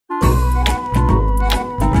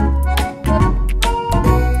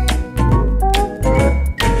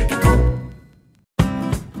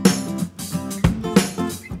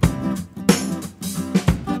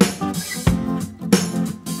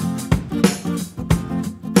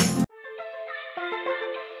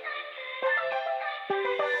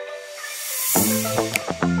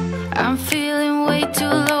feeling way too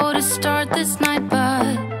low to start this night,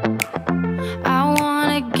 but I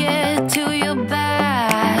wanna get to your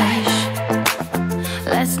bash.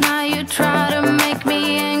 Last night you tried to make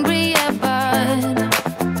me angry, yeah,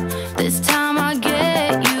 but this time I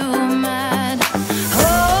get you mad.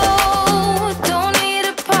 Oh, don't need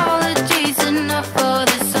apologies enough for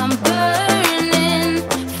this. I'm burning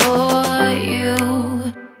for you.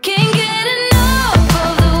 Can't get enough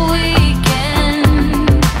of the weekend.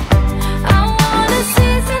 I wanna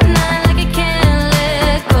seize the night like I can't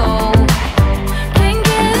let go. Can't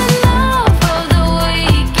get enough of the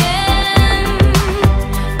weekend.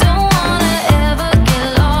 Don't wanna ever get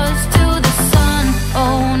lost to the sun.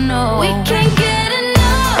 Oh no, we can't get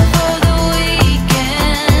enough of the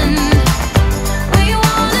weekend. We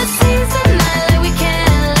wanna seize the night like we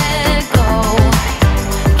can't let go.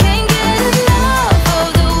 Can't get enough of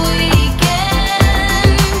the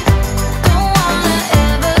weekend. Don't wanna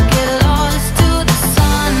ever get lost to the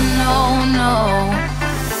sun. Oh no.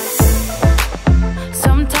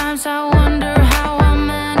 Sometimes I wonder how I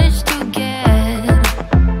managed to get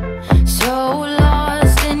so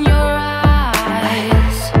lost in your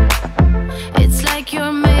eyes. It's like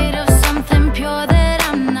you're made of something pure that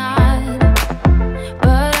I'm not,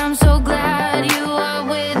 but I'm so glad you are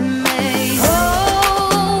with me.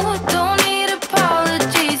 Oh, don't need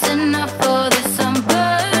apologies enough for this. I'm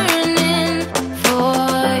burning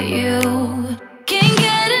for you. Can't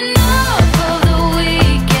get enough of the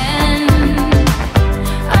weekend.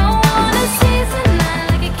 I wanna seize the night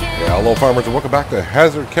like I can't. Yeah, hello farmers and welcome back to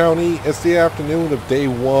Hazzard County. It's the afternoon of day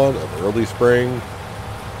 1 of early spring.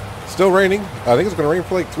 Still raining. I think it's going to rain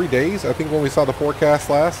for like 3 days. I think when we saw the forecast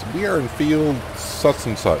last, we are in field such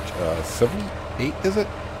and such. 78 is it?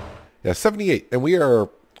 Yeah, 78. And we are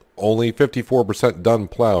only 54% done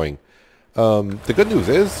plowing. The good news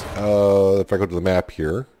is, if I go to the map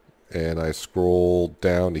here and I scroll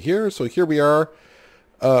down to here, so here we are.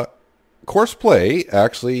 Course Play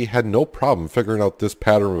actually had no problem figuring out this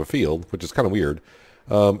pattern of a field, which is kind of weird.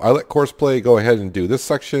 I let Course Play go ahead and do this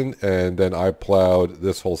section, and then I plowed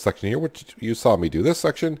this whole section here, which you saw me do this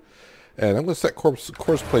section. And I'm going to set Course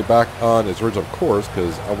Play back on its original course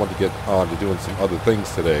because I want to get on to doing some other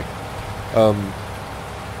things today.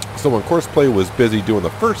 So when Course Play was busy doing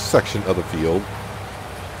the first section of the field,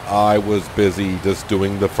 I was busy just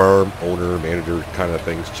doing the farm owner, manager kind of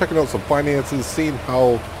things, checking out some finances, seeing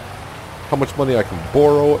how much money I can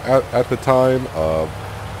borrow at the time,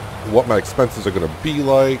 what my expenses are going to be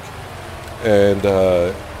like, and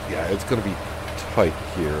yeah, it's going to be tight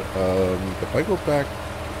here. If I go back,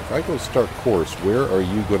 if I go start course, where are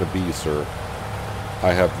you going to be, sir?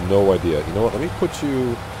 I have no idea. You know what, let me put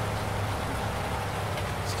you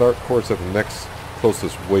start course at the next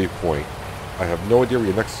closest waypoint. I have no idea where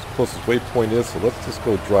your next closest waypoint is, so let's just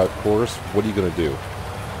go drive course. What are you going to do?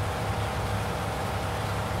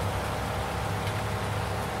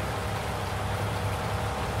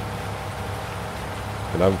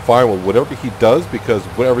 And I'm fine with whatever he does, because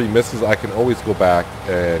whatever he misses, I can always go back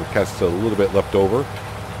and catch a little bit left over.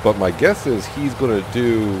 But my guess is he's going to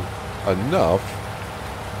do enough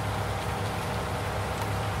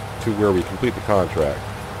to where we complete the contract.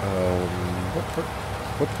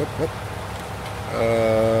 What?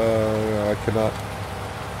 I cannot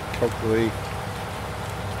calculate.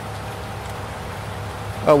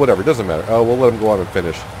 Oh, whatever, it doesn't matter. We'll let him go on and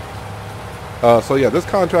finish. So yeah, this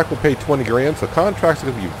contract will pay 20 grand. So contracts are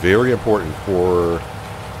going to be very important for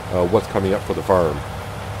what's coming up for the farm.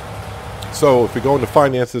 So if we go into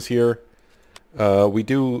finances here,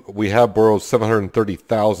 we have borrowed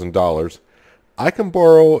 $730,000. I can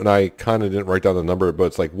borrow, and I kind of didn't write down the number, but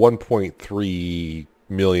it's like 1.3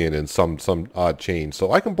 million and some odd change.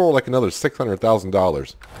 So I can borrow like another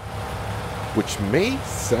 $600,000, which may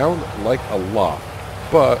sound like a lot,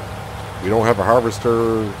 but we don't have a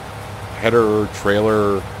harvester, header,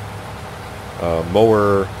 trailer,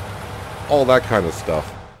 mower, all that kind of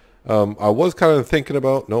stuff. I was kind of thinking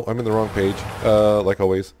about, no, I'm in the wrong page, like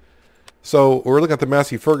always. So we're looking at the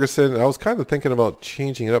Massey Ferguson, and I was kind of thinking about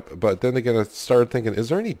changing it up, but then again I started thinking, is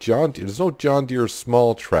there any John Deere? There's no John Deere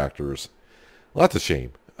small tractors. Well, that's a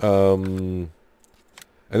shame. And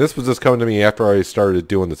this was just coming to me after I started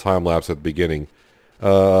doing the time lapse at the beginning.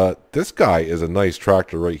 This guy is a nice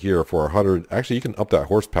tractor right here for 100. Actually, you can up that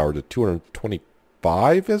horsepower to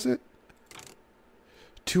 225, is it?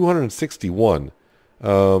 261.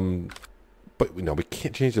 But we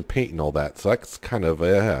can't change the paint and all that, so that's kind of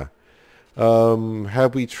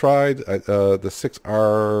have we tried the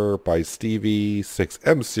 6R by Stevie,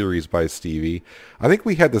 6M series by Stevie? I think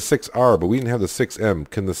we had the 6R, but we didn't have the 6M.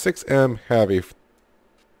 Can the 6M have a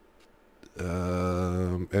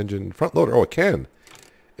Engine front loader. Oh, it can.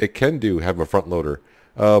 It can have a front loader.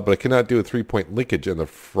 But I cannot do a 3-point linkage in the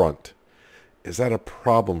front. Is that a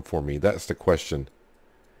problem for me? That's the question.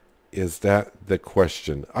 Is that the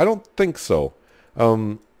question? I don't think so.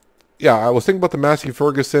 Yeah, I was thinking about the Massey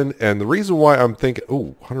Ferguson, and the reason why I'm thinking,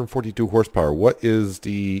 142 horsepower. What is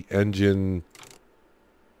the engine?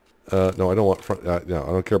 No, I don't want front. No, I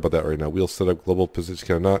don't care about that right now. Wheel setup, global position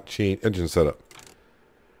cannot change. Engine setup,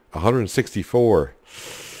 164.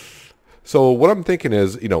 So what I'm thinking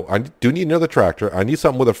is, I do need another tractor. I need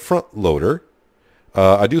something with a front loader.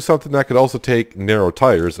 I do something that could also take narrow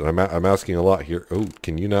tires, and I'm asking a lot here. Oh,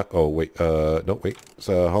 can you not? Oh, wait. No, wait.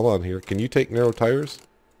 So hold on here. Can you take narrow tires?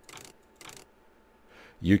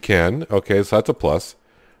 You can. Okay, so that's a plus.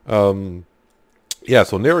 Yeah,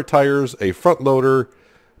 so narrow tires, a front loader,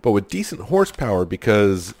 but with decent horsepower,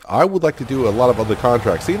 because I would like to do a lot of other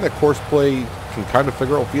contracts. Seeing that Courseplay can kind of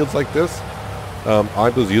figure out fields like this, I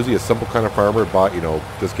was usually a simple kind of farmer, but,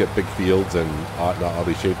 just get big fields and not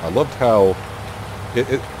oddly shaped. I loved how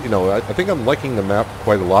I think I'm liking the map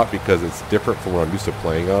quite a lot because it's different from what I'm used to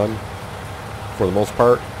playing on, for the most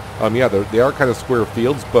part. Yeah, they are kind of square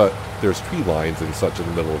fields, but there's tree lines and such in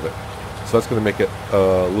the middle of it. So that's going to make it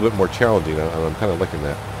a little bit more challenging, and I'm kind of liking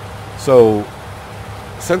that. So,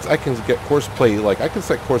 since I can get Courseplay, I can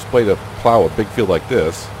set Courseplay to plow a big field like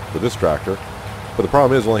this with this tractor, but the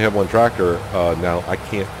problem is I only have one tractor. Now I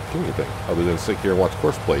can't do anything other than sit here and watch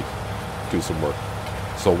Courseplay do some work.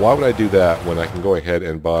 So why would I do that when I can go ahead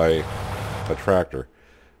and buy a tractor?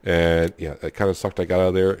 And yeah, it kind of sucked I got out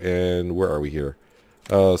of there. And where are we here?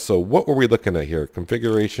 So what were we looking at here?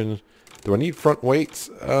 Configuration. Do I need front weights?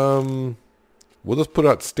 We'll just put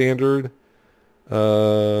out standard.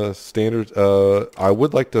 Standard. I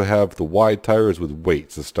would like to have the wide tires with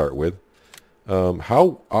weights to start with.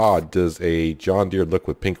 How odd does a John Deere look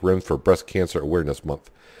with pink rims for Breast Cancer Awareness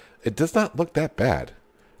Month? It does not look that bad.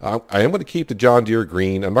 I am going to keep the John Deere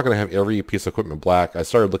green. I'm not going to have every piece of equipment black. I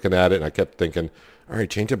started looking at it and I kept thinking, all right,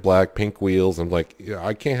 change it black, pink wheels. I'm like, yeah,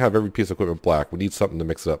 I can't have every piece of equipment black. We need something to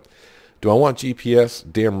mix it up. Do I want GPS?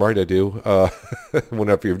 Damn right I do.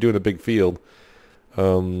 Whenever you're doing a big field.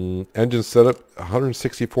 Engine setup,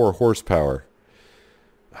 164 horsepower.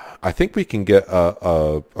 I think we can get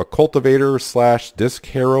a cultivator / disc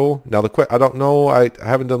harrow. Now, I don't know. I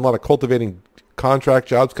haven't done a lot of cultivating contract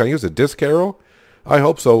jobs. Can I use a disc harrow? I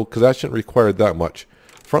hope so, because that shouldn't require that much.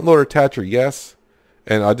 Front loader attacher, yes.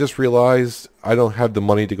 And I just realized I don't have the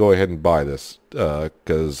money to go ahead and buy this,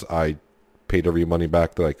 because I paid every money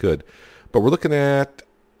back that I could. But we're looking at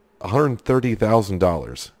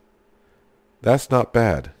 $130,000. That's not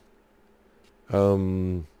bad.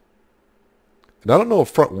 And I don't know if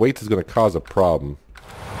front weights is going to cause a problem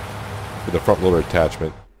with the front loader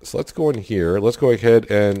attachment. So let's go in here. Let's go ahead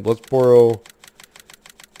and let's borrow...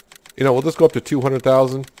 we'll just go up to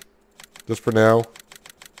 200,000 just for now.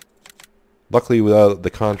 Luckily, without the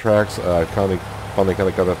contracts, I finally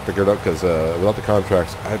got it figured out, because without the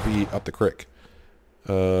contracts, I'd be up the creek.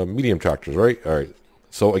 Medium tractors, right? All right.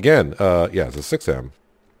 So again, yeah, it's a 6M.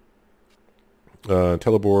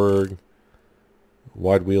 Teleboard,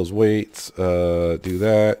 wide wheels, weights, do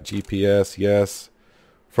that. GPS, yes.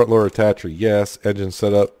 Front loader attacher, yes. Engine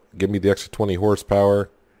setup, give me the extra 20 horsepower.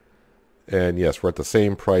 And yes, we're at the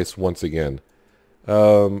same price once again.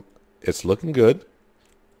 It's looking good.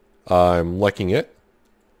 I'm liking it.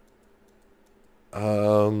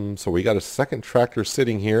 So we got a second tractor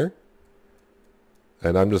sitting here.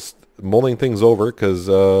 And I'm just mulling things over because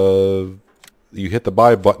you hit the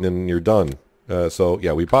buy button and you're done. So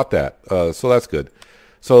yeah, we bought that. So that's good.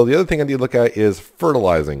 So the other thing I need to look at is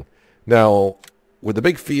fertilizing. Now, with the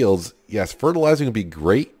big fields, yes, fertilizing would be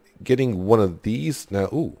great. Getting one of these.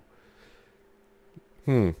 Now,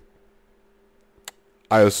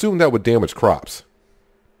 I assume that would damage crops.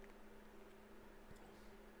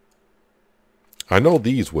 I know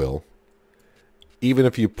these will. Even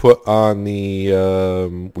if you put on the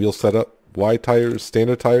wheel setup, wide tires,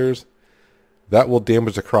 standard tires, that will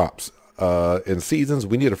damage the crops. In seasons,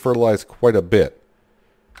 we need to fertilize quite a bit.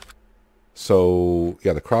 So,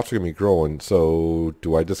 yeah, the crops are going to be growing. So,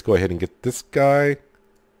 do I just go ahead and get this guy?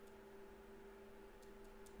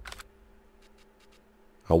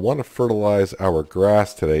 I want to fertilize our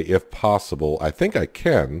grass today, if possible. I think I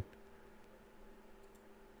can.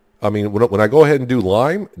 I mean, when I go ahead and do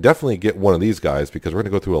lime, definitely get one of these guys, because we're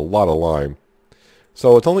going to go through a lot of lime.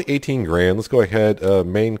 So it's only 18 grand. Let's go ahead.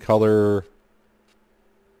 Main color.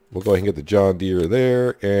 We'll go ahead and get the John Deere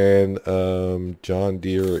there, and John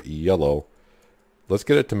Deere yellow. Let's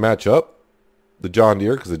get it to match up the John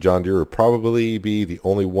Deere, because the John Deere will probably be the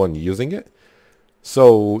only one using it.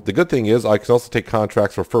 So the good thing is I can also take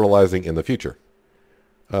contracts for fertilizing in the future.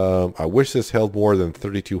 I wish this held more than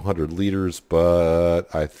 3,200 liters, but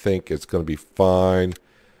I think it's going to be fine.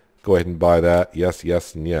 Go ahead and buy that. Yes,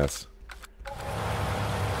 yes, and yes.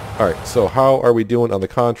 All right, so how are we doing on the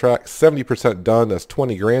contract? 70% done. That's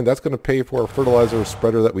 20 grand. That's going to pay for our fertilizer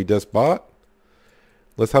spreader that we just bought.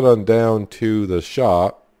 Let's head on down to the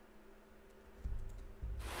shop.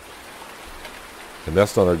 And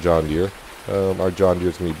that's not our John Deere. Our John Deere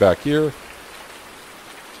is going to be back here.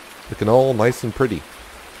 Looking all nice and pretty.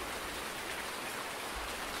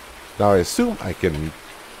 Now I assume I can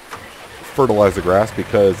fertilize the grass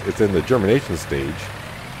because it's in the germination stage.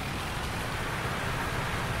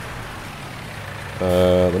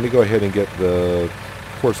 Let me go ahead and get the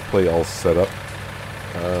horseplay all set up.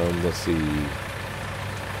 Let's see.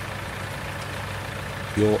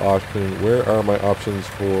 Fuel option. Where are my options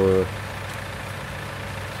for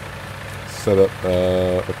setup?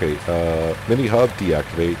 Okay. Mini hub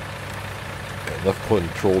deactivate. And left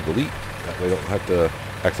control delete. That way I don't have to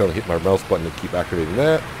accidentally hit my mouse button to keep activating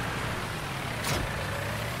that.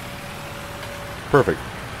 Perfect.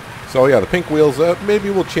 So yeah, the pink wheels, maybe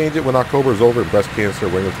we'll change it when October is over and breast cancer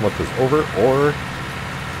awareness month is over, or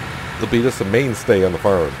it'll be just a mainstay on the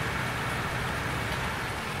farm.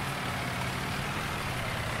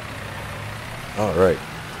 Alright,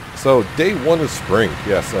 so day 1 is spring.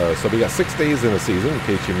 Yes, so we got 6 days in the season, in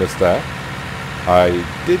case you missed that. I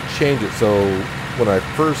did change it, so when I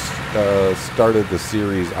first started the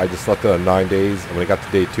series, I just left it on 9 days, and when I got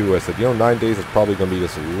to day 2, I said, 9 days is probably going to be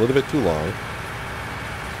just a little bit too long.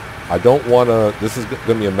 I don't want to, this is going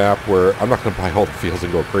to be a map where I'm not going to buy all the fields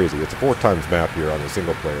and go crazy. It's a 4 times map here on a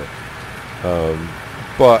single player.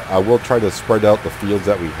 But I will try to spread out the fields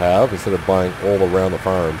that we have instead of buying all around the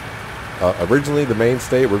farm. Originally, the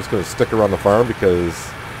mainstay, we're just going to stick around the farm because,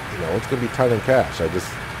 it's going to be tight on cash.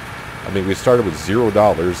 We started with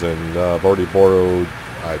 $0 and I've already borrowed,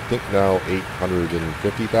 I think now,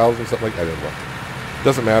 $850,000, something like that. I don't know.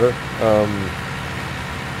 Doesn't matter.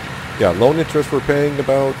 Yeah, loan interest we're paying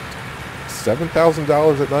about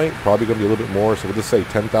 $7,000 at night. Probably going to be a little bit more, so we'll just say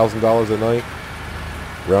 $10,000 at night.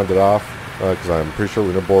 Round it off, because I'm pretty sure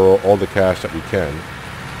we're going to borrow all the cash that we can.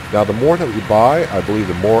 Now, the more that we buy, I believe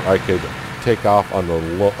the more I could take off on the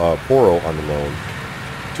borrow on the loan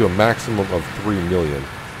to a maximum of $3 million.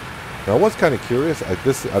 Now, I was kind of curious. I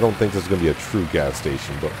don't think this is going to be a true gas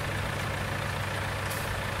station, but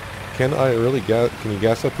can I really gas? Can you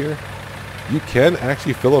gas up here? You can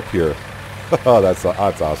actually fill up here. Oh, that's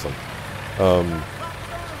awesome.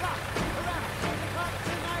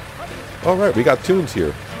 All right, we got tunes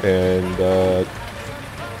here, and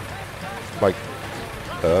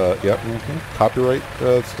copyright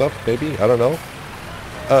stuff, maybe. I don't know.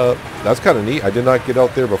 That's kind of neat. I did not get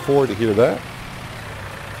out there before to hear that.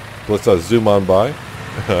 Let's zoom on by.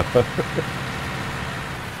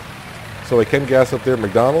 So I can gas up there at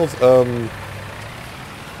McDonald's.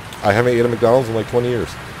 I haven't eaten at McDonald's in like 20 years.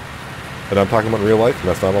 And I'm talking about in real life, and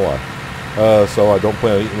that's not a lie. So I don't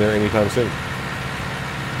plan on eating there anytime soon.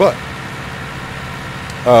 But,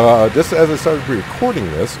 just as I started recording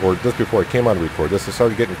this, or just before I came on to record this, I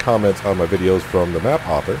started getting comments on my videos from the map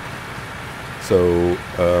author. So,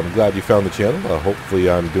 I'm glad you found the channel. Hopefully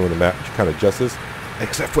I'm doing the map kind of justice.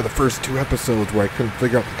 Except for the first 2 episodes where I couldn't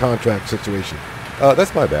figure out the contract situation.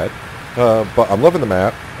 That's my bad. But I'm loving the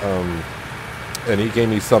map. And he gave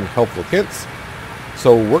me some helpful hints.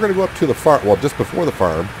 So we're going to go up to the farm, well, just before the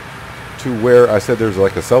farm, to where I said there's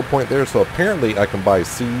like a sell point there. So apparently I can buy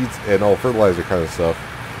seeds and all fertilizer kind of stuff.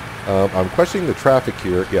 I'm questioning the traffic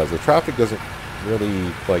here. Yeah, the traffic doesn't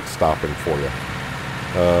really like stopping for you.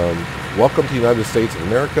 Welcome to the United States of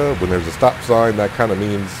America. When there's a stop sign, that kind of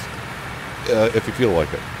means if you feel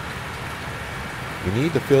like it. You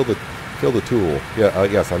need to fill the tool. Yeah,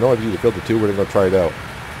 yes, I know I need to fill the tool. We're going to try it out.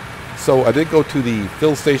 So I did go to the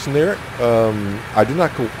fill station there. I did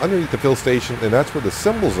not go underneath the fill station, and that's where the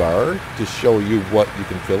symbols are to show you what you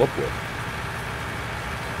can fill up with.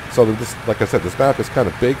 So this, like I said, this map is kind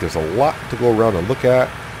of big. There's a lot to go around and look at.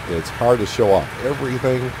 It's hard to show off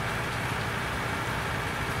everything.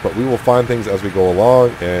 But we will find things as we go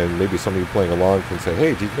along, and maybe some of you playing along can say,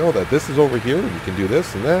 hey, did you know that this is over here, and you can do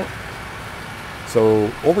this and that?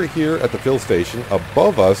 So over here at the fill station,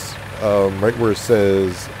 above us, right where it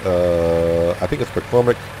says, I think it's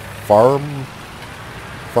McCormick Farm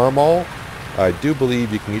Mall, I do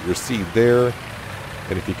believe you can get your seed there.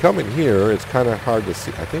 And if you come in here, it's kind of hard to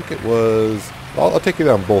see. I think it was, I'll take you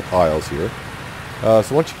down both aisles here.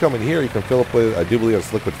 So once you come in here, you can fill up with, I do believe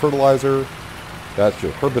it's liquid fertilizer. That's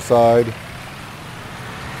your herbicide.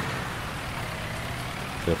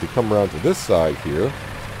 And if you come around to this side here,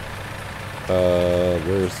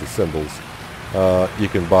 where's the symbols? You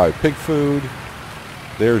can buy pig food.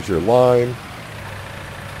 There's your lime.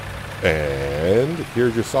 And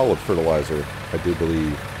here's your solid fertilizer, I do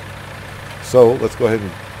believe. So let's go ahead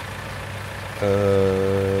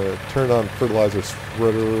and turn on fertilizer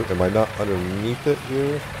spreader. Am I not underneath it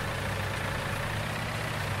here?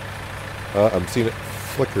 I'm seeing it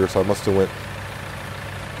flicker, so I must have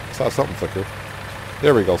saw something flicker.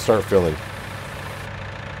 There we go, start filling.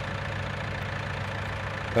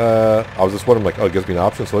 I was just wondering, like, oh, it gives me an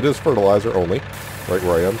option, so it is fertilizer only, right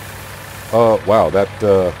where I am. Wow, that,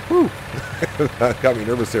 that got me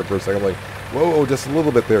nervous there for a second. I'm like, whoa, just a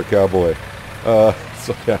little bit there, cowboy.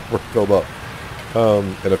 So yeah, we're filled up.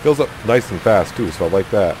 And it fills up nice and fast, too, so I like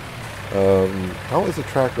that. How is the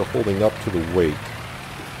tractor holding up to the weight?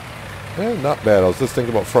 Not bad. I was just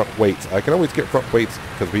thinking about front weights. I can always get front weights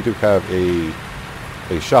because we do have a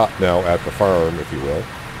shop now at the farm, if you will.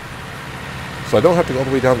 So I don't have to go all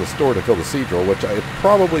the way down to the store to fill the seed drill, which I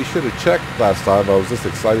probably should have checked last time. I was just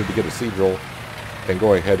excited to get a seed drill and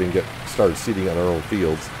go ahead and get started seeding on our own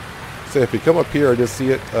fields. So if you come up here, I just see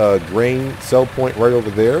it, grain sell point right over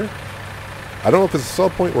there. I don't know if it's a sell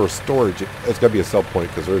point or a storage. It's got to be a sell point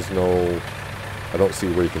because there's no... I don't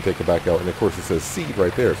see where you can take it back out. And of course it says seed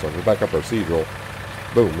right there. So if we back up our seed roll,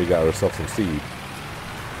 boom, we got ourselves some seed.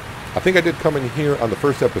 I think I did come in here on the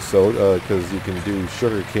first episode because you can do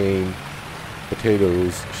sugar cane,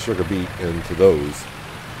 potatoes, sugar beet into those.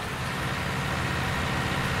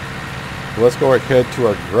 So let's go ahead to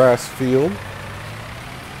our grass field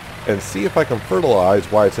and see if I can fertilize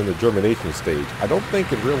while it's in the germination stage. I don't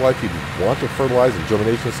think in real life you'd want to fertilize in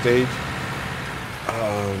germination stage.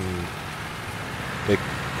 It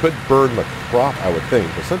could burn the crop, I would think,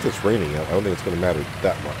 but since it's raining out, I don't think it's going to matter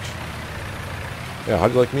that much. Yeah,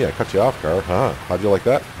 how'd you like me? I cut you off, car. Huh? How'd you like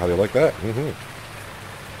that? How do you like that?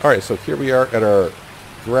 Alright, so here we are at our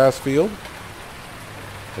grass field,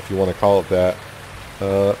 if you want to call it that.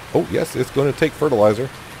 Oh, yes, it's going to take fertilizer.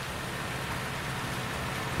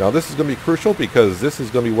 Now, this is going to be crucial because this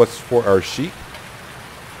is going to be what's for our sheep.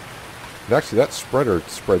 And actually, that spreader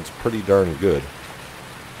spreads pretty darn good.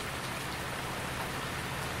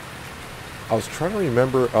 I was trying to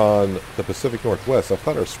remember on the Pacific Northwest, I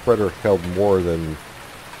thought our spreader held more than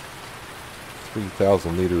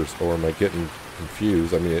 3,000 liters, or am I getting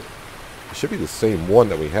confused? I mean, it should be the same one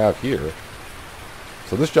that we have here.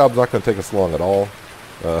 So this job's not going to take us long at all.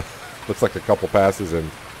 Looks like a couple passes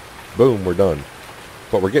and boom, we're done.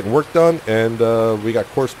 But we're getting work done, and we got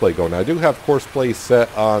course play going. Now, I do have course play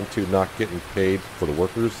set on to not getting paid for the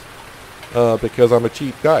workers. Because I'm a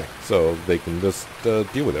cheap guy, so they can just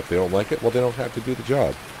deal with it. If they don't like it, well, they don't have to do the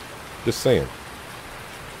job. Just saying.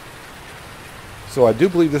 So I do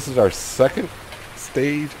believe this is our second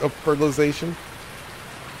stage of fertilization.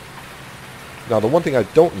 Now, the one thing I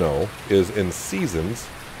don't know is in seasons,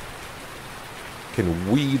 can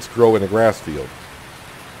weeds grow in a grass field?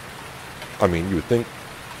 I mean, you would think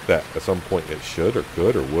that at some point it should or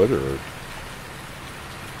could or would, or,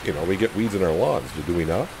 you know, we get weeds in our lawns. Do we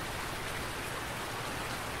not?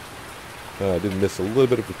 I did miss a little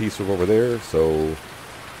bit of a piece from over there, so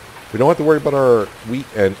we don't have to worry about our wheat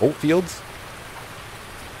and oat fields.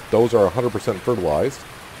 Those are 100% fertilized.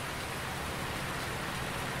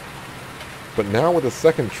 But now with a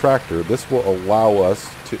second tractor, this will allow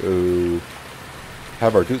us to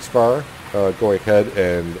have our Dutz Far go ahead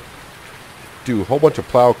and do a whole bunch of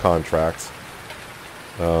plow contracts.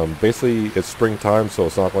 Basically, it's springtime, so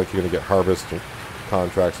it's not like you're going to get harvest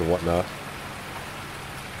contracts and whatnot.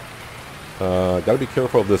 Got to be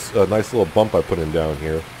careful of this nice little bump I put in down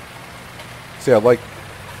here. See, I like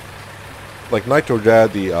Nitro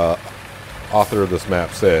Dad, the author of this map,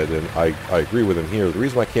 said, and I agree with him here. The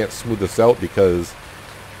reason why I can't smooth this out because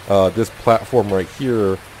this platform right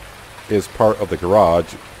here is part of the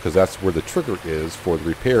garage, because that's where the trigger is for the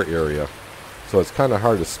repair area. So it's kind of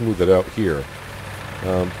hard to smooth it out here.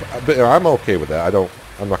 But I'm okay with that.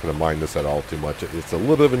 I'm not going to mind this at all too much. It's a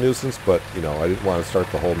little bit of a nuisance, but you know, I didn't want to start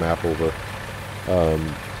the whole map over.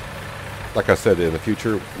 Like I said, in the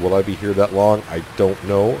future, will I be here that long? I don't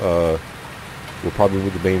know. We'll probably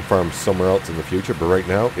move the main farm somewhere else in the future, but right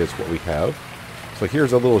now it's what we have. So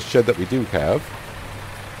here's a little shed that we do have.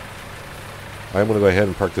 I'm going to go ahead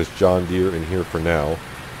and park this John Deere in here for now.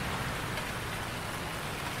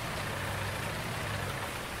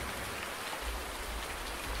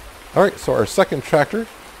 Alright, so our second tractor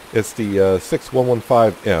is the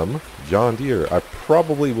 6115M John Deere. I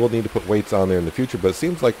probably will need to put weights on there in the future, but it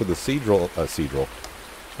seems like with the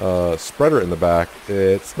spreader in the back,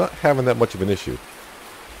 it's not having that much of an issue.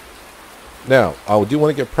 Now, I do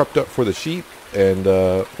want to get prepped up for the sheep, and,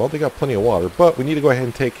 well, they got plenty of water, but we need to go ahead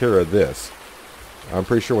and take care of this. I'm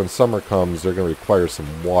pretty sure when summer comes, they're going to require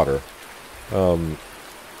some water. And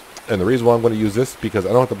the reason why I'm going to use this is because I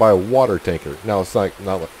don't have to buy a water tanker. Now, it's not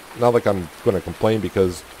like I'm going to complain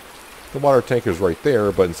because the water tanker is right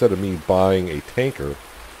there, but instead of me buying a tanker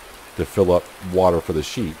to fill up water for the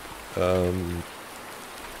sheep,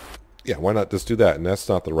 yeah, why not just do that? And that's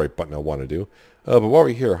not the right button I want to do. But while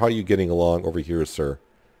we're here, how are you getting along over here, sir?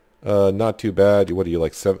 Not too bad. What are you,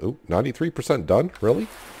 like 93% done? Really?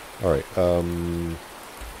 All right.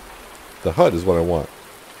 The HUD is what I want.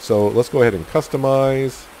 So let's go ahead and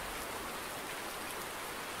customize.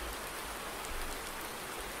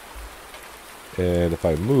 And if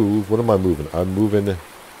I move, what am I moving? I'm moving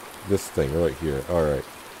this thing right here. All right.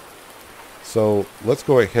 So let's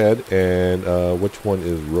go ahead and which one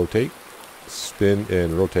is rotate? Spin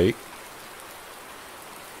and rotate.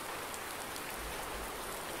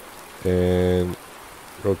 And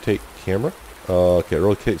rotate camera. Okay, it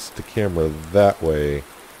rotates the camera that way.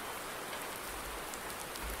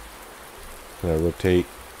 Can I rotate?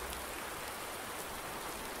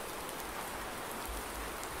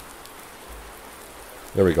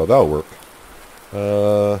 There we go, that'll work.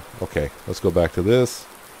 Okay, let's go back to this.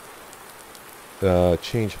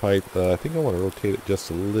 Change height. I think I want to rotate it just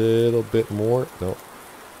a little bit more. No,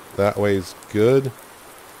 that way is good.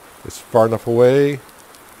 It's far enough away.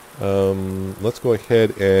 Let's go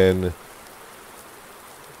ahead and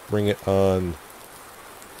bring it on.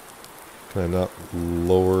 Can I not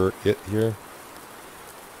lower it here?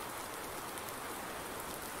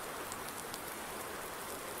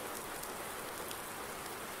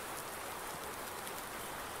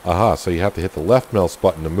 Aha, so you have to hit the left mouse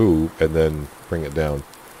button to move and then bring it down.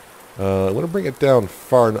 I want to bring it down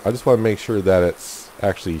far enough. I just want to make sure that it's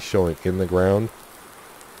actually showing in the ground.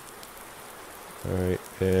 Alright,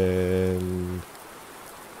 and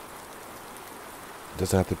it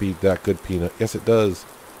doesn't have to be that good, Peanut. Yes, it does.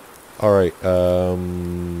 Alright,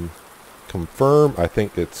 confirm. I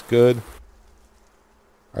think it's good.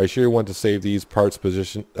 Are you sure you want to save these parts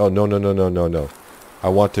position? Oh, no, no, no, no, no, no. I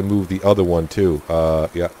want to move the other one too.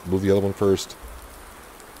 Yeah, move the other one first.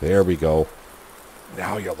 There we go.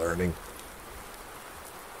 Now you're learning.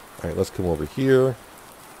 Alright, let's come over here.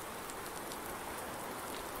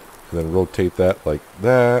 And then rotate that like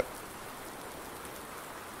that.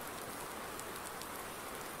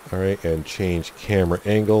 Alright, and change camera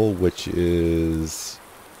angle, which is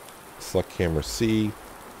select camera C.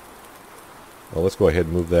 Well, let's go ahead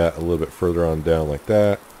and move that a little bit further on down like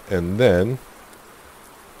that. And then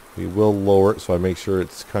we will lower it so I make sure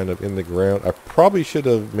it's kind of in the ground. I probably should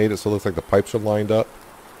have made it so it looks like the pipes are lined up.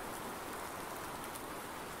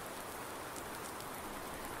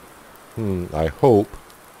 I hope.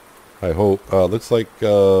 Looks like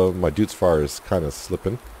my Dutz Fire is kind of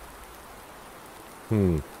slipping.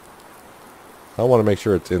 I want to make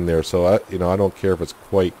sure it's in there, so I don't care if it's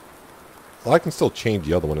quite. Well, I can still change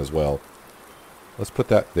the other one as well. Let's put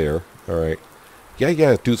that there. All right.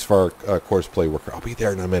 Yeah, Dutz Fire course play worker. I'll be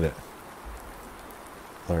there in a minute.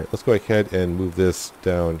 All right, let's go ahead and move this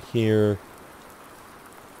down here.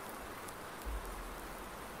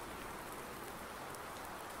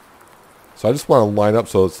 So I just want to line up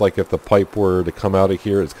so it's like if the pipe were to come out of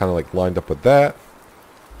here, it's kind of like lined up with that.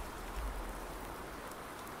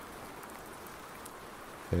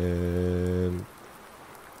 And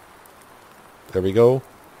there we go.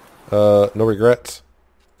 No regrets.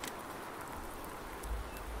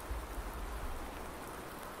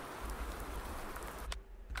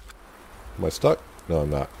 Am I stuck? No, I'm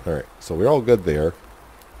not. Alright, so we're all good there.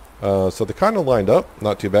 So they're kind of lined up.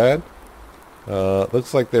 Not too bad.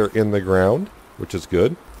 Looks like they're in the ground, which is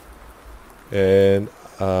good. And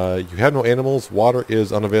you have no animals. Water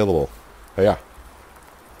is unavailable. Oh, yeah.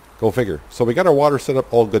 Go figure. So we got our water set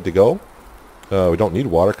up all good to go. We don't need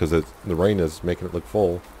water because the rain is making it look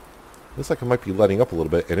full. Looks like it might be letting up a little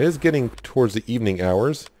bit. And it is getting towards the evening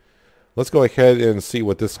hours. Let's go ahead and see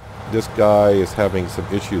what this guy is having some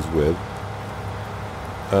issues with.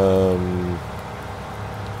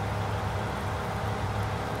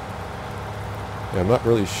 Yeah, I'm not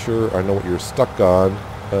really sure I know what you're stuck on,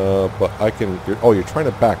 but I can. You're trying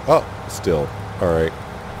to back up still. All right.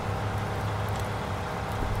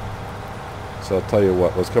 So I'll tell you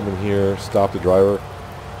what. Let's come in here. Stop the driver.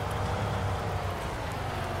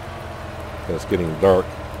 And it's getting dark,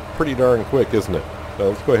 pretty darn quick, isn't it? So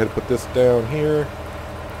let's go ahead and put this down here.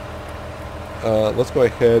 Let's go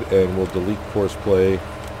ahead and we'll delete course play.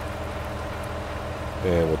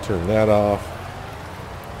 And we'll turn that off.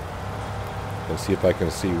 And see if I can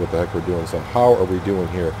see what the heck we're doing. So how are we doing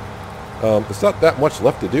here? It's not that much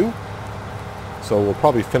left to do, so we'll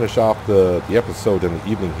probably finish off the episode in the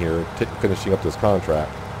evening here, finishing up this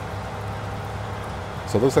contract.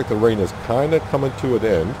 So it looks like the rain is kind of coming to an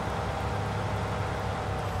end.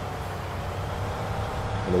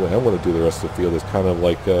 And the way I'm going to do the rest of the field is kind of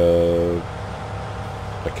like a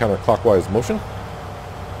counterclockwise motion.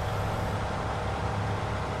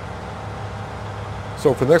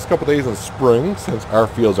 So for the next couple days in spring, since our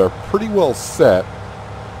fields are pretty well set,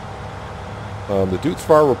 the Dutes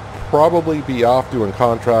Farm will probably be off doing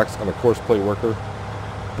contracts on a course play worker,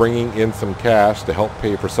 bringing in some cash to help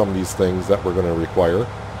pay for some of these things that we're going to require.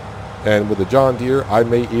 And with the John Deere, I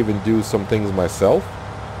may even do some things myself.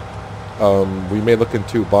 We may look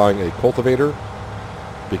into buying a cultivator,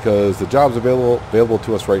 because the jobs available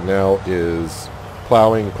to us right now is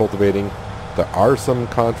plowing and cultivating. There are some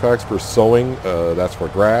contracts for sowing, that's for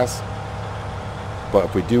grass. But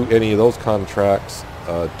if we do any of those contracts,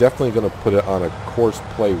 definitely going to put it on a course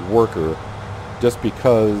play worker, just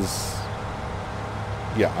because,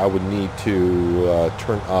 yeah, I would need to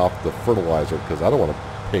turn off the fertilizer, because I don't want to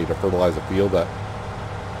pay to fertilize a field that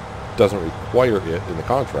doesn't require it in the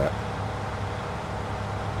contract.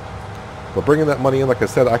 But bringing that money in, like I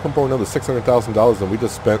said, I can borrow another $600,000, and we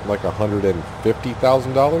just spent like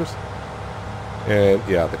 $150,000. And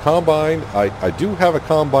yeah, the combine, I do have a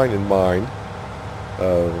combine in mind.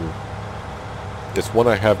 It's one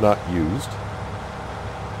I have not used.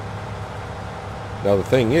 Now the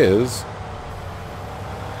thing is,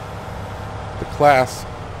 the class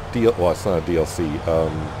well, it's not a DLC.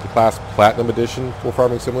 The class Platinum Edition for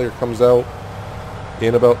Farming Simulator comes out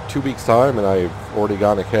in about 2 weeks' time, and I've already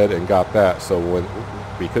gone ahead and got that. So when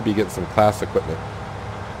we could be getting some class equipment,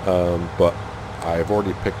 but I've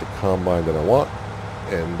already picked a combine that I want,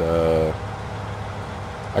 and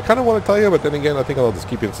I kind of want to tell you, but then again, I think I'll just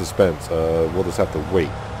keep you in suspense. We'll just have to wait,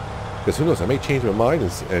 because who knows? I may change my mind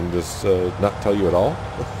and just not tell you at all.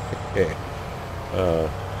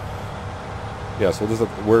 Yeah, so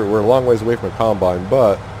we're a long ways away from a combine,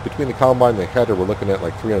 but between the combine and the header, we're looking at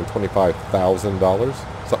like $325,000,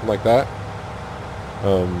 something like that.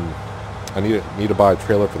 I need to buy a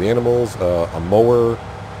trailer for the animals, a mower,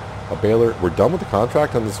 a baler. We're done with the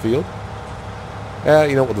contract on this field.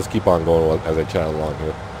 You know, we'll just keep on going as I chat along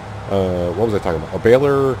here. What was I talking about? A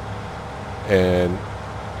baler and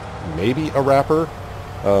maybe a wrapper.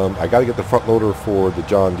 I got to get the front loader for the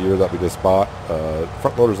John Deere that we just bought.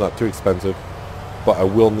 Front loader's not too expensive, but I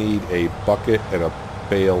will need a bucket and a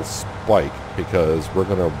bale spike, because we're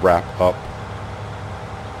going to wrap up.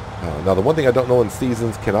 Now, the one thing I don't know in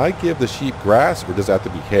seasons, can I give the sheep grass, or does it have to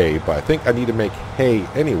be hay? But I think I need to make hay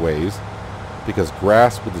anyways, because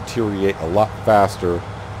grass will deteriorate a lot faster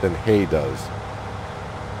than hay does.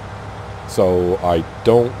 So I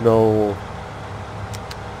don't know.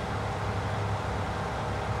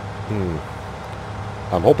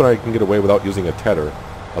 I'm hoping I can get away without using a tedder,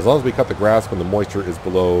 as long as we cut the grass when the moisture is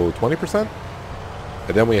below 20%,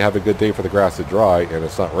 and then we have a good day for the grass to dry and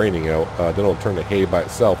it's not raining out. Then it'll turn to hay by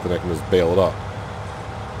itself, then I can just bale it up,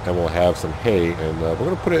 and we'll have some hay, and we're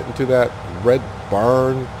going to put it into that red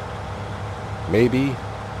barn, maybe.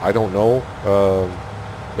 I don't know.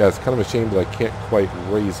 Yeah, it's kind of a shame that I can't quite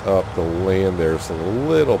raise up the land there just a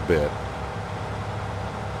little bit.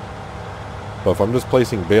 But if I'm just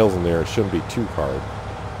placing bales in there, it shouldn't be too hard.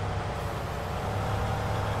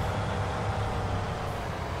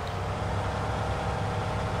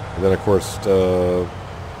 And then, of course,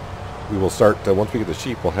 we will start, once we get the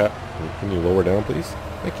sheep, we'll have... Can you lower down, please?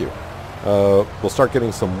 Thank you. We'll start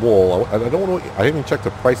getting some wool. I don't know. I haven't checked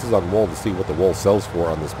the prices on wool to see what the wool sells for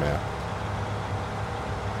on this map.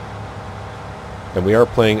 And we are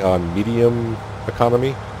playing on medium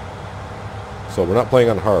economy, so we're not playing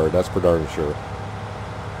on hard. That's for darn sure.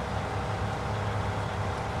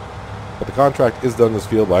 But the contract is done in this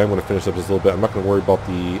field. But I am going to finish up just a little bit. I'm not going to worry about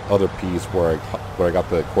the other piece where I got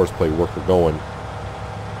the course play worker going.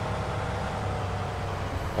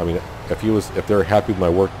 I mean, if they're happy with my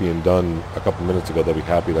work being done a couple minutes ago, they'll be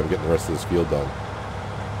happy that I'm getting the rest of this field done.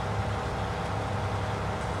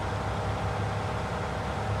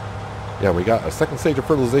 Yeah, we got a second stage of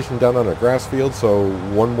fertilization down on our grass field, so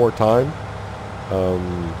one more time.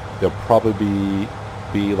 They'll probably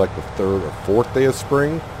be like the 3rd or 4th day of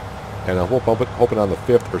spring, and I'm hoping on the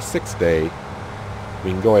 5th or 6th day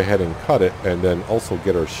we can go ahead and cut it, and then also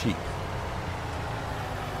get our sheep.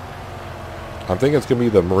 I'm thinking it's going to be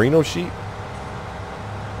the merino sheep,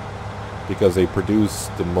 because they produce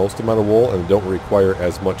the most amount of wool and don't require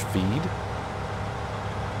as much feed.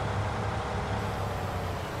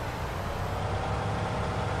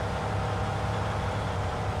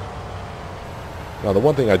 Now, the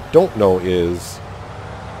one thing I don't know is,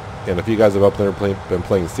 and if you guys have up there been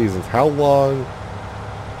playing seasons, how long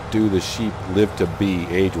do the sheep live to be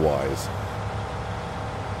age-wise?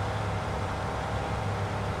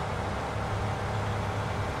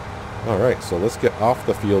 Alright, so let's get off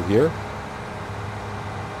the field here.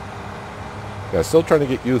 Yeah, still trying to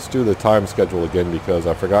get used to the time schedule again because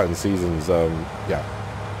I've forgotten seasons. Yeah,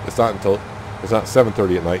 it's not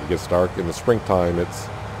 7:30 at night it gets dark. In the springtime, it's,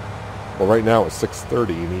 well, right now it's 6:30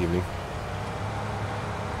 in the evening.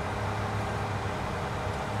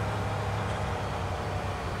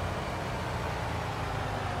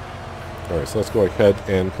 Alright, so let's go ahead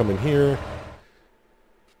and come in here.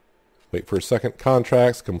 Wait for a second.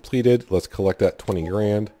 Contracts completed. Let's collect that 20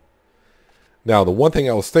 grand. Now, the one thing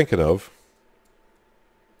I was thinking of,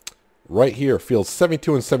 right here, fields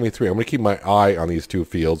 72 and 73. I'm going to keep my eye on these two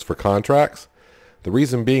fields for contracts. The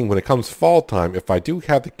reason being, when it comes fall time, if I do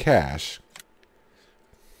have the cash,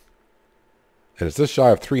 and it's just shy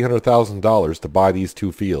of $300,000 to buy these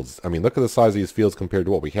two fields. I mean, look at the size of these fields compared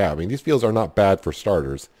to what we have. I mean, these fields are not bad for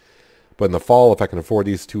starters. But in the fall, if I can afford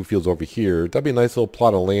these two fields over here, that'd be a nice little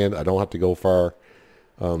plot of land. I don't have to go far.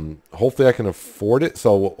 Hopefully I can afford it.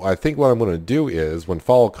 So I think what I'm going to do is, when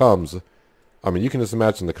fall comes, I mean, you can just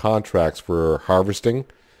imagine the contracts for harvesting.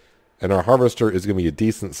 And our harvester is going to be a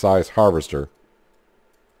decent sized harvester.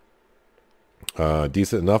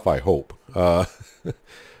 Decent enough, I hope.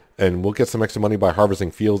 And we'll get some extra money by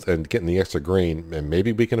harvesting fields and getting the extra grain. And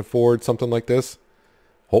maybe we can afford something like this.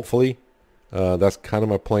 Hopefully. That's kind of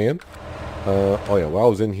my plan. Oh yeah, while I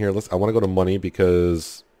was in here, I want to go to money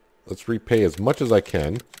because let's repay as much as I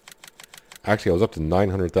can. Actually, I was up to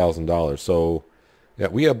 $900,000. So, yeah,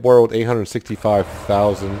 we have borrowed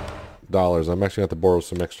 $865,000. I'm actually going to have to borrow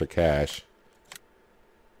some extra cash.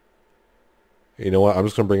 You know what? I'm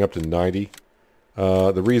just going to bring up to 90.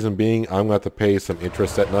 The reason being, I'm going to have to pay some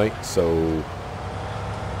interest at night. So,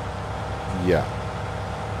 yeah.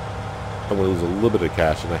 I'm going to lose a little bit of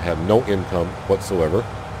cash, and I have no income whatsoever.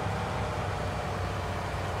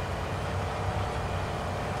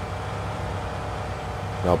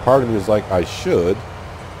 Now, part of me is like, I should.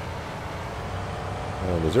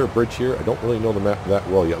 Is there a bridge here? I don't really know the map that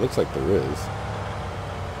well yet. It looks like there is.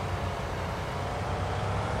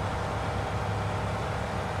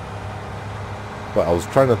 But I was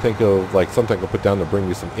trying to think of like something I could put down to bring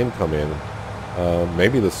me some income in.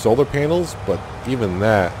 Maybe the solar panels, but even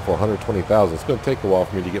that for $120,000, it's going to take a while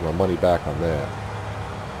for me to get my money back on that.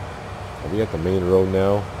 Are we at the main road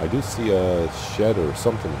now? I do see a shed or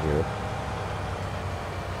something here.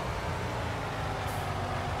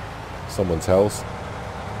 Someone's house.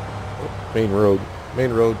 Oh, main road.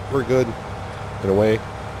 Main road. We're good. In a way.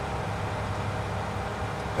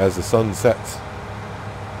 As the sun sets.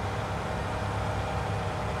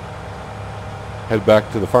 Head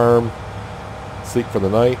back to the farm. Sleep for the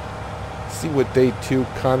night. See what day 2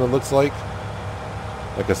 kind of looks like.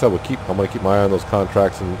 Like I said, I'm going to keep my eye on those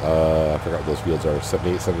contracts, and I forgot what those fields are,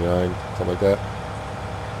 78, 79, something like that.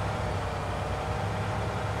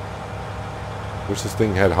 Wish this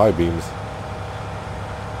thing had high beams.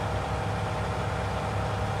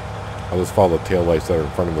 I'll just follow the tail lights that are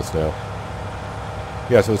in front of us now.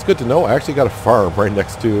 Yeah, so it's good to know. I actually got a farm right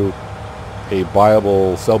next to a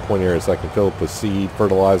viable sell point area, so I can fill up with seed,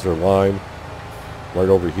 fertilizer, lime. Right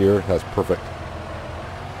over here. That's perfect.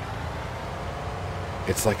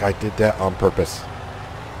 It's like I did that on purpose.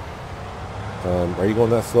 Are you going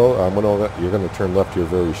that slow? You're going to turn left here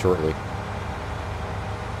very shortly.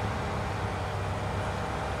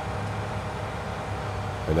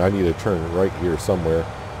 And I need to turn right here somewhere.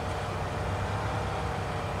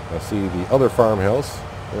 I see the other farmhouse,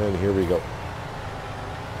 and here we go.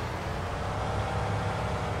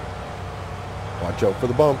 Watch out for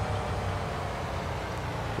the bump.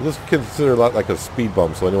 This is considered a lot like a speed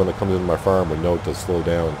bump, so anyone that comes into my farm would know to slow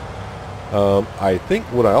down. I think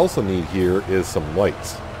what I also need here is some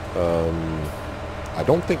lights. I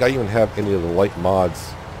don't think I even have any of the light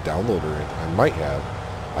mods downloaded. I might have.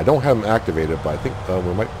 I don't have them activated, but I think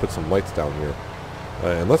we might put some lights down here.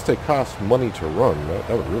 Unless they cost money to run, that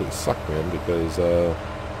would really suck, man, because I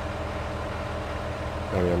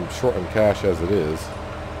mean, I'm short on cash as it is.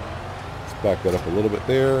 Let's back that up a little bit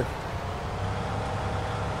there.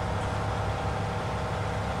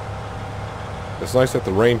 It's nice that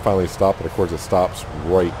the rain finally stopped, but of course it stops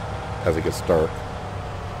right as it gets dark.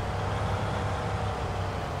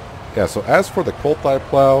 Yeah, so as for the Colti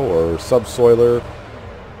plow or subsoiler,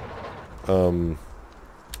 you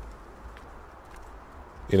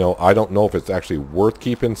know, I don't know if it's actually worth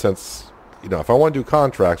keeping, since, you know, if I want to do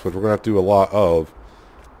contracts, which we're going to have to do a lot of,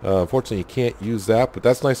 Unfortunately, you can't use that, but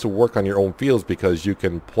that's nice to work on your own fields because you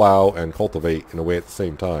can plow and cultivate in a way at the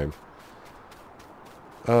same time.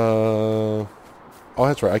 Oh,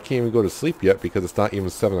 that's right. I can't even go to sleep yet because it's not even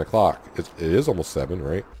 7 o'clock. It is almost 7,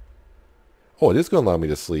 right? Oh, it is going to allow me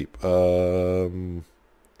to sleep. 12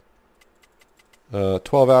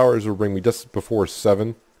 hours will bring me just before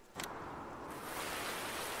 7.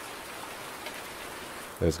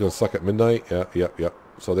 And it's going to suck at midnight. Yeah, yep, yep.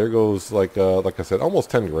 So there goes, like I said,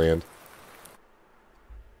 almost 10 grand.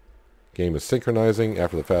 Game is synchronizing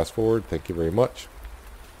after the fast forward. Thank you very much.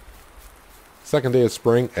 Second day of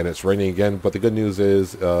spring, and it's raining again. But the good news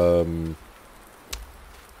is, yeah,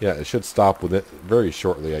 it should stop with it very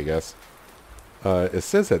shortly, I guess. It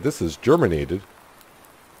says that this is germinated.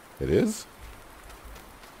 It is?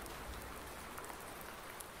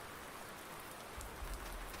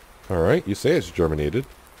 Alright, you say it's germinated.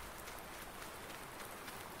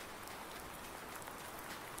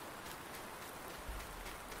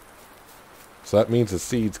 So that means the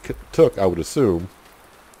seeds took, I would assume.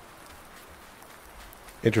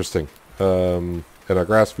 Interesting. And our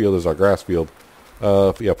grass field is our grass field.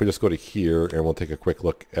 Yeah, if we just go to here and we'll take a quick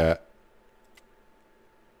look at...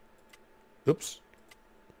 Oops.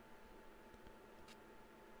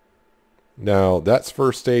 Now, that's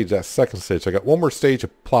first stage, that's second stage. I got one more stage to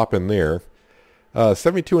plop in there.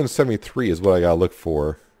 72 and 73 is what I gotta look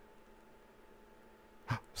for.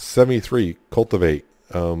 73, cultivate.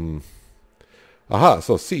 Aha,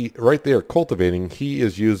 so see, right there, cultivating, he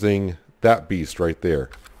is using that beast right there.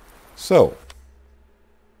 So,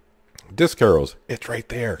 disc harrows, it's right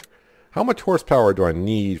there. How much horsepower do I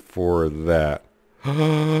need for that?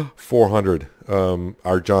 400.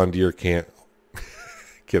 Our John Deere cannot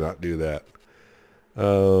do that.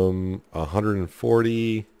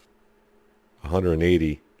 140,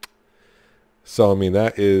 180. So, I mean,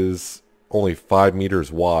 that is only 5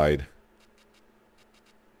 meters wide.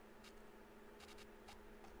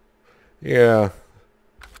 Yeah.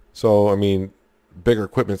 So, I mean, bigger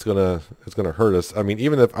equipment's gonna hurt us. I mean,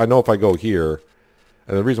 even if I know if I go here,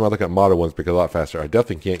 and the reason why I look at model ones because a lot faster, I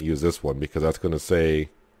definitely can't use this one because that's gonna say,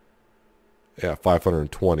 yeah,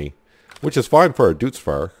 520, which is fine for a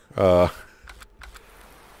Dutzfar.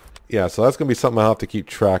 Yeah, so that's gonna be something I'll have to keep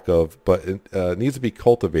track of, but it needs to be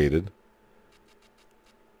cultivated.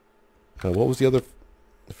 What was the other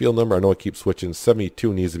field number? I know I keep switching.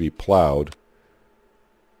 72 needs to be plowed.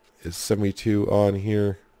 Is 72 on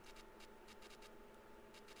here?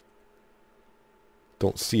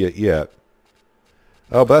 Don't see it yet.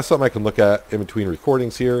 Oh, but that's something I can look at in between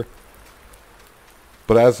recordings here.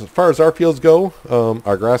 But as far as our fields go,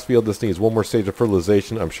 our grass field, this needs one more stage of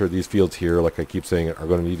fertilization. I'm sure these fields here, like I keep saying, are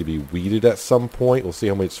going to need to be weeded at some point. We'll see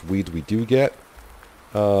how much weeds we do get.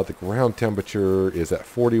 The ground temperature is at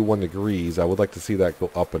 41 degrees. I would like to see that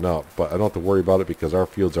go up and up, but I don't have to worry about it because our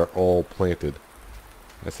fields are all planted.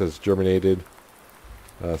 That says germinated,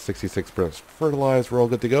 66% fertilized. We're all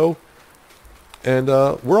good to go. And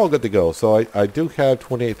we're all good to go. So I do have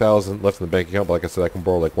 28,000 left in the bank account, but like I said, I can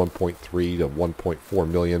borrow like 1.3 to 1.4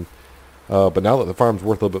 million. But now that the farm's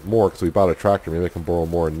worth a little bit more because we bought a tractor, maybe I can borrow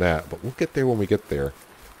more than that. But we'll get there when we get there.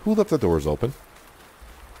 Who left the doors open?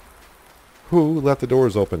 Who left the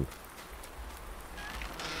doors open?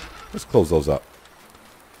 Let's close those up.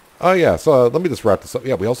 Oh yeah, so let me just wrap this up.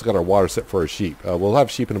 Yeah, we also got our water set for our sheep. We'll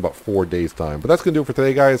have sheep in about 4 days' time. But that's going to do it for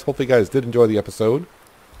today, guys. Hopefully you guys did enjoy the episode.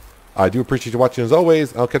 I do appreciate you watching as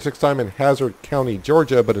always. I'll catch you next time in Hazzard County,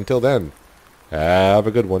 Georgia. But until then, have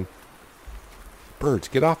a good one. Birds,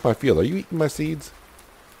 get off my field. Are you eating my seeds?